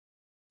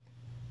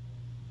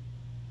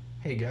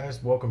Hey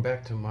guys, welcome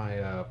back to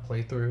my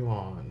playthrough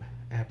on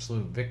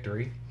Absolute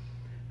Victory.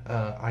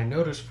 I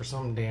noticed for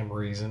some damn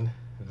reason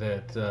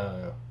that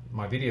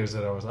my videos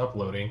that I was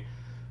uploading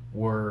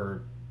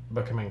were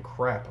becoming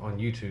crap on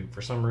YouTube.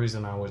 For some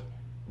reason I was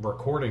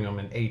recording them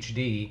in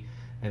HD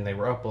and they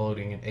were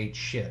uploading in H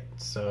shit.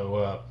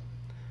 So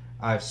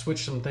I've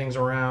switched some things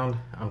around.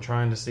 I'm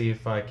trying to see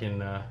if I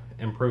can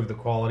improve the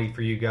quality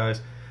for you guys.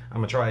 I'm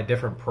going to try a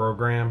different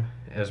program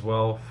as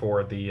well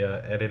for the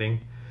editing.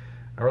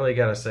 I really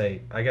gotta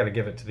say, I gotta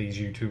give it to these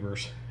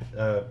YouTubers.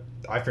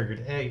 I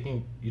figured,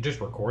 hey, you just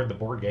record the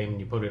board game and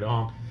you put it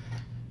on.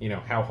 You know,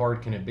 how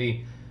hard can it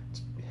be?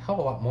 It's a hell of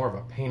a lot more of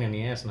a pain in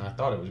the ass than I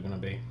thought it was gonna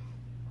be.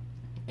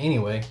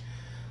 Anyway,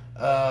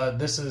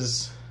 this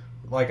is,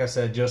 like I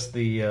said, just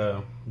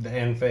the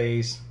end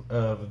phase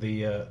of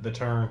the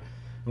turn.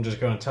 I'm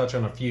just going to touch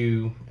on a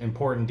few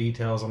important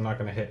details. I'm not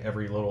going to hit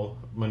every little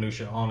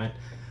minutia on it.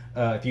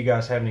 If you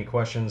guys have any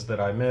questions that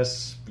I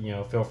miss,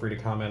 feel free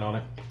to comment on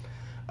it.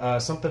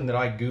 Something that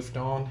I goofed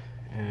on,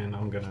 and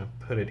I'm going to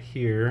put it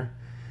here,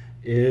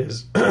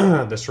 is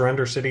the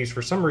surrender cities.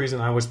 For some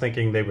reason, I was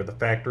thinking they were the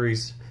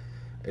factories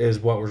is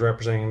what was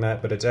representing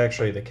that, but it's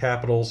actually the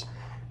capitals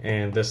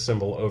and this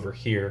symbol over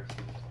here.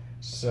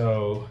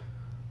 So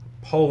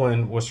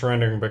Poland was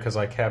surrendering because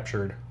I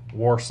captured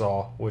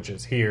Warsaw, which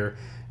is here,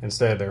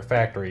 instead of their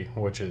factory,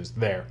 which is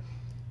there.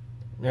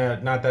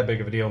 Not that big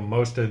of a deal.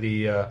 Most of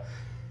the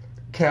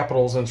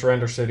capitals and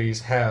surrender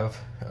cities have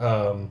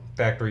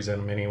factories in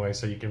them anyway,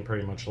 so you can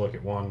pretty much look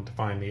at one to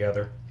find the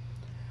other.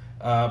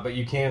 But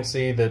you can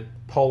see that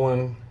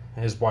Poland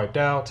is wiped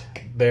out.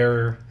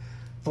 Their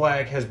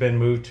flag has been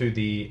moved to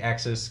the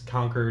Axis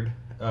conquered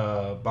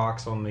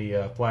box on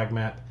the flag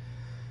map,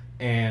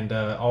 and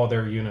all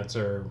their units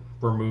are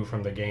removed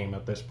from the game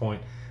at this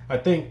point. I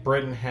think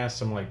Britain has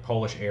some like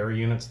Polish air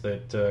units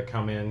that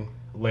come in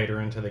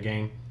later into the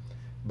game,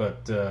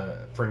 but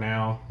for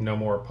now, no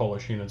more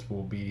Polish units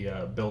will be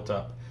built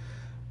up.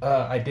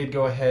 I did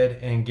go ahead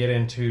and get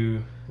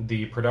into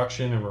the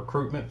production and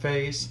recruitment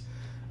phase.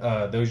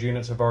 Those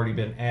units have already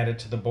been added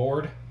to the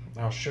board.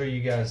 I'll show you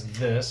guys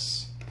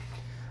this.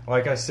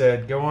 Like I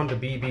said, go on to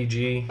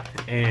BBG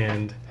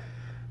and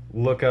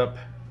look up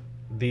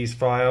these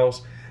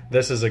files.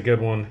 This is a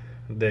good one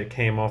that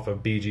came off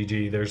of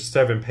BGG. There's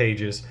 7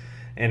 pages,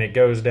 and it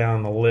goes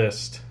down the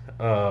list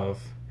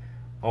of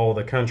all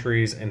the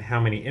countries and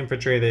how many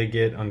infantry they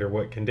get under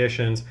what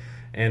conditions,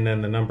 and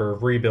then the number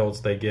of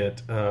rebuilds they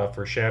get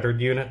for shattered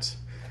units.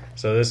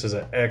 So this is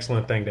an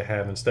excellent thing to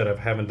have instead of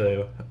having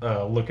to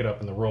look it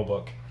up in the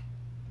rulebook.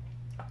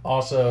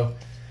 Also,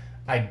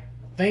 I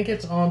think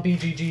it's on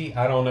BGG.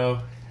 I don't know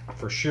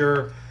for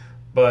sure,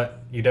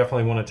 but you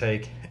definitely want to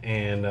take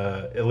and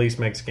at least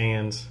make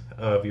scans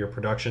of your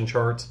production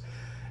charts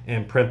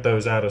and print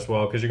those out as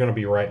well, because you're going to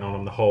be writing on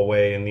them the whole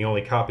way, and the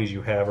only copies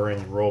you have are in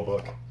your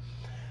rulebook.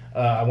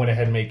 I went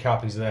ahead and made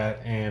copies of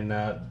that,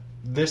 and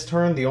this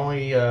turn the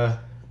only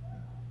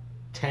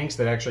tanks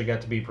that actually got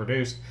to be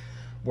produced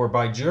were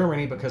by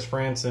Germany, because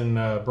France and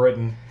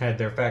Britain had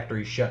their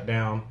factories shut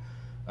down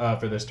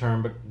for this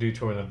turn but due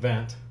to an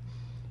event,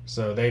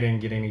 so they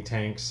didn't get any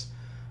tanks.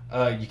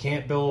 You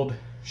can't build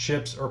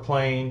ships or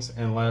planes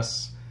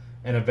unless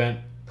an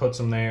event puts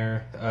them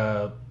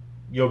there.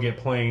 You'll get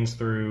planes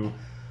through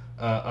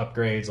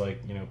upgrades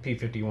like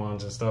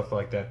P-51s and stuff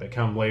like that that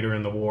come later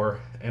in the war.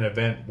 An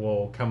event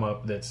will come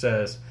up that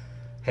says,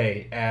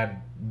 hey,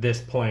 add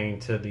this plane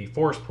to the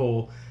force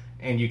pool,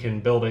 and you can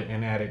build it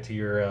and add it to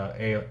your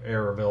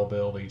air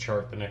availability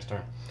chart the next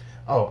turn.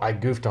 Oh, I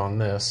goofed on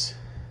this.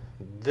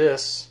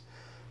 This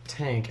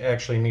tank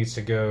actually needs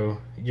to go,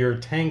 your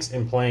tanks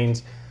and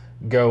planes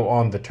go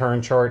on the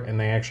turn chart, and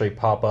they actually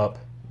pop up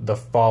the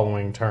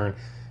following turn,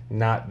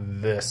 not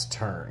this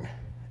turn.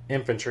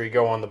 Infantry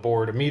go on the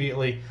board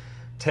immediately.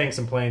 Tanks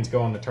and planes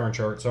go on the turn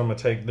chart. So I'm going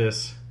to take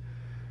this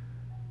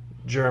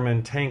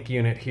German tank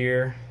unit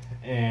here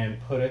and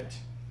put it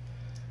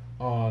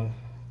on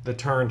the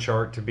turn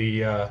chart to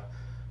be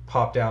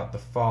popped out the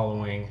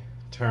following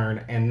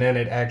turn. And then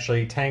it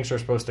actually, tanks are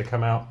supposed to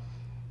come out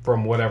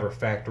from whatever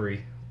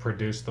factory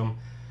produced them.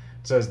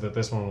 It says that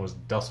this one was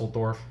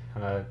Dusseldorf.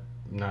 I'm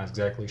not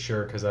exactly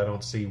sure because I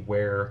don't see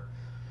where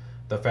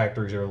the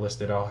factories are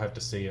listed. I'll have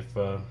to see if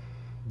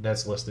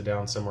that's listed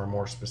down somewhere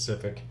more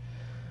specific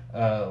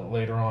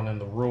later on in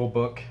the rule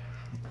book.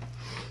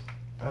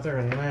 Other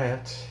than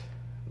that,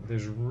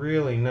 there's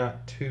really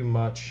not too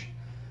much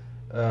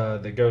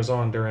that goes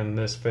on during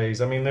this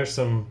phase. I mean, there's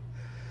some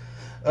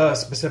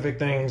specific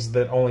things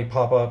that only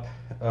pop up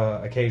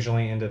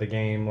occasionally into the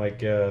game, like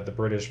the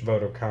British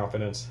vote of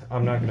confidence.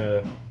 I'm not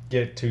going to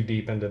get too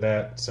deep into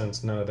that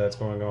since none of that's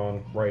going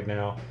on right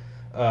now.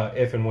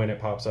 If and when it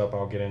pops up,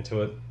 I'll get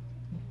into it.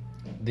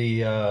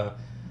 The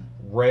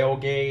rail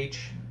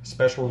gauge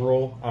special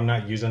rule, I'm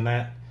not using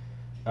that.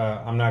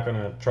 I'm not going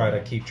to try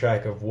to keep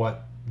track of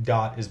what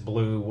dot is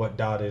blue, what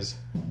dot is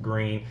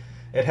green.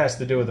 It has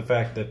to do with the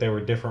fact that there were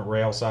different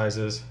rail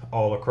sizes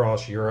all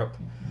across Europe.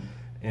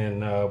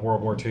 In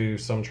World War II,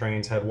 some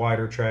trains had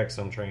wider tracks,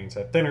 some trains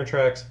had thinner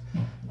tracks.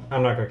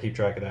 I'm not going to keep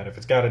track of that. If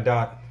it's got a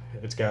dot,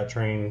 it's got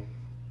train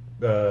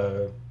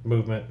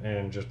movement,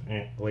 and just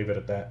leave it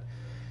at that.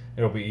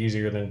 It'll be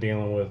easier than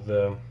dealing with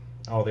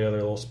all the other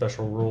little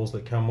special rules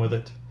that come with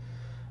it.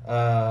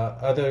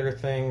 Other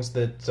things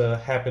that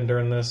happen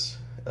during this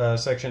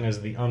section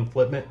is the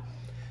unflipment.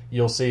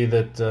 You'll see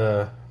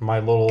that my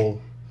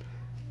little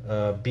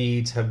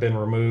beads have been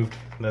removed.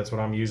 That's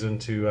what I'm using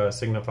to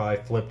signify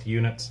flipped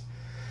units.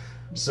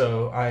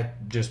 So I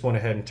just went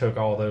ahead and took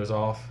all those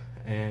off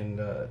and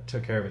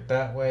took care of it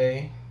that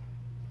way.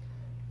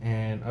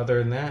 And other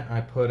than that,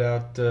 I put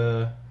out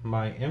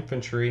my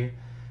infantry,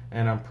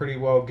 and I'm pretty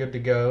well good to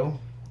go.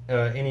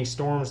 Any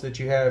storms that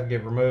you have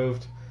get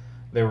removed.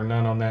 There were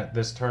none on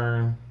this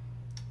turn.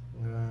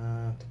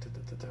 And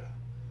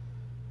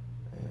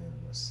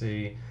let's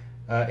see.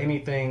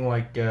 Anything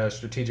like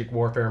strategic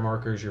warfare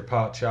markers, your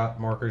pot shot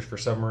markers for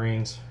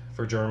submarines,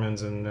 for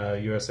Germans and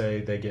USA,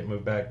 they get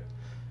moved back.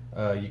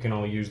 You can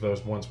only use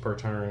those once per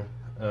turn.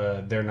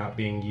 They're not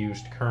being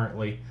used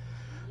currently.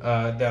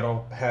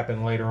 That'll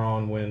happen later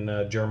on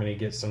when Germany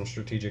gets some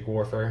strategic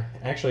warfare.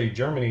 Actually,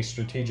 Germany's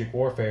strategic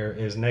warfare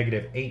is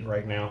 -8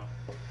 right now.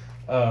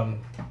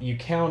 You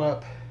count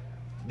up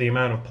the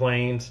amount of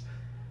planes,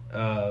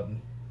 the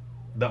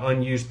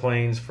unused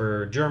planes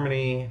for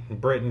Germany,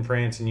 Britain,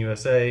 France, and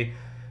USA,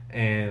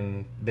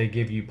 and they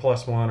give you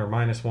 +1 or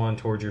 -1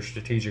 towards your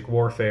strategic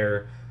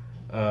warfare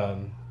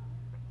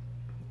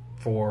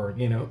for,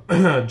 you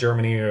know,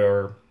 Germany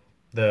or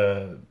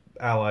the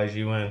Allies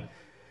UN.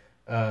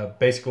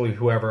 Basically,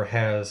 whoever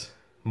has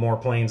more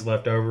planes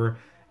left over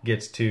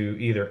gets to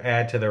either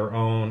add to their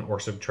own or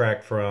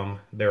subtract from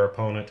their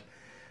opponent.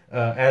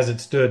 As it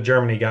stood,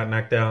 Germany got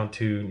knocked down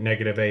to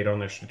 -8 on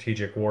their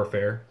strategic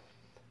warfare.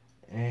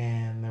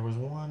 And there was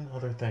one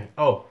other thing.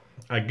 Oh,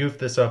 I goofed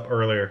this up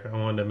earlier. I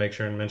wanted to make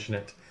sure and mention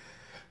it.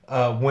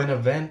 When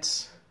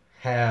events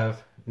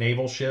have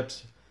naval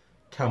ships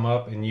come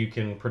up and you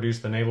can produce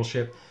the naval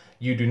ship,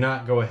 you do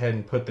not go ahead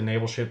and put the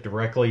naval ship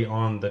directly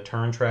on the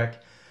turn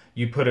track.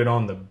 You put it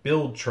on the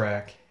build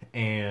track,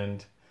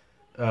 and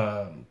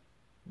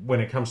when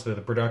it comes to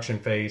the production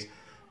phase,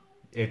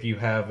 if you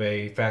have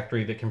a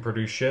factory that can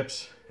produce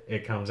ships,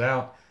 it comes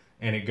out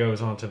and it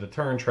goes onto the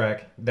turn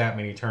track that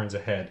many turns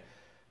ahead.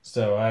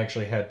 So I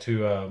actually had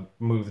to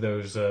move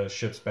those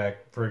ships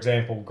back. For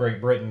example, Great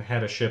Britain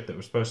had a ship that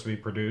was supposed to be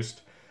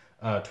produced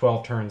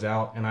 12 turns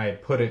out, and I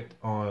had put it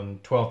on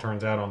 12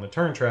 turns out on the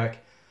turn track.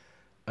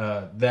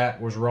 That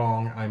was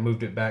wrong. I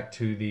moved it back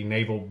to the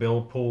naval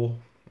build pool,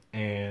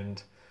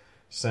 and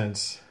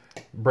since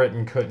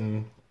Britain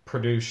couldn't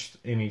produce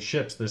any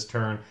ships this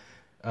turn,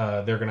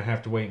 they're going to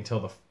have to wait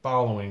until the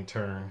following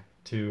turn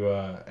to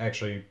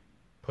actually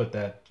put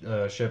that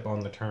ship on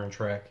the turn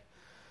track.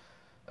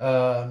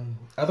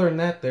 Other than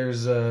that,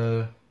 there's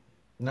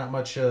not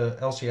much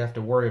else you have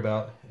to worry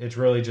about. It's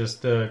really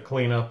just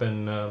clean up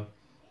and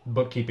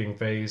bookkeeping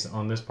phase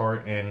on this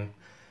part, and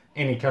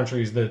any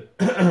countries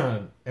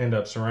that end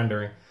up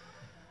surrendering.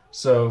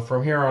 So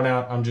from here on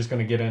out, I'm just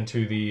going to get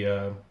into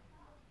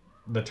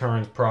the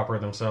turns proper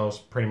themselves,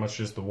 pretty much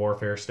just the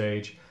warfare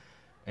stage,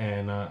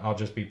 and I'll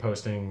just be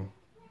posting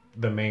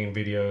the main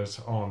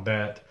videos on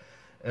that.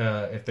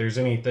 If there's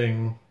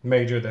anything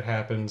major that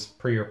happens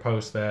pre or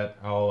post that,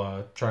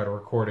 I'll try to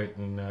record it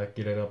and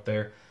get it up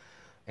there.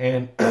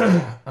 And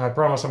I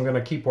promise I'm going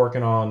to keep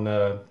working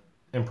on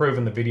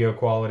improving the video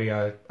quality.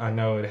 I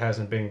know it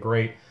hasn't been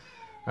great.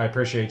 I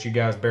appreciate you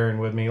guys bearing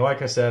with me.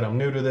 Like I said, I'm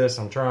new to this.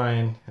 I'm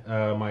trying.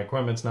 My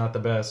equipment's not the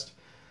best.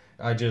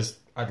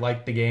 I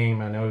like the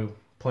game. I know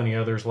plenty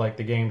others like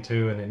the game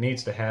too, and it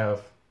needs to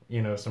have,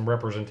 you know, some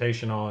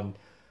representation on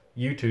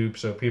YouTube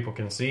so people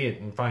can see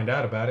it and find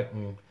out about it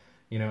and,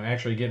 you know,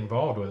 actually get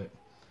involved with it.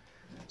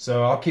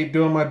 So I'll keep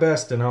doing my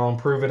best and I'll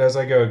improve it as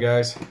I go,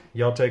 guys.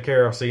 Y'all take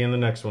care. I'll see you in the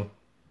next one.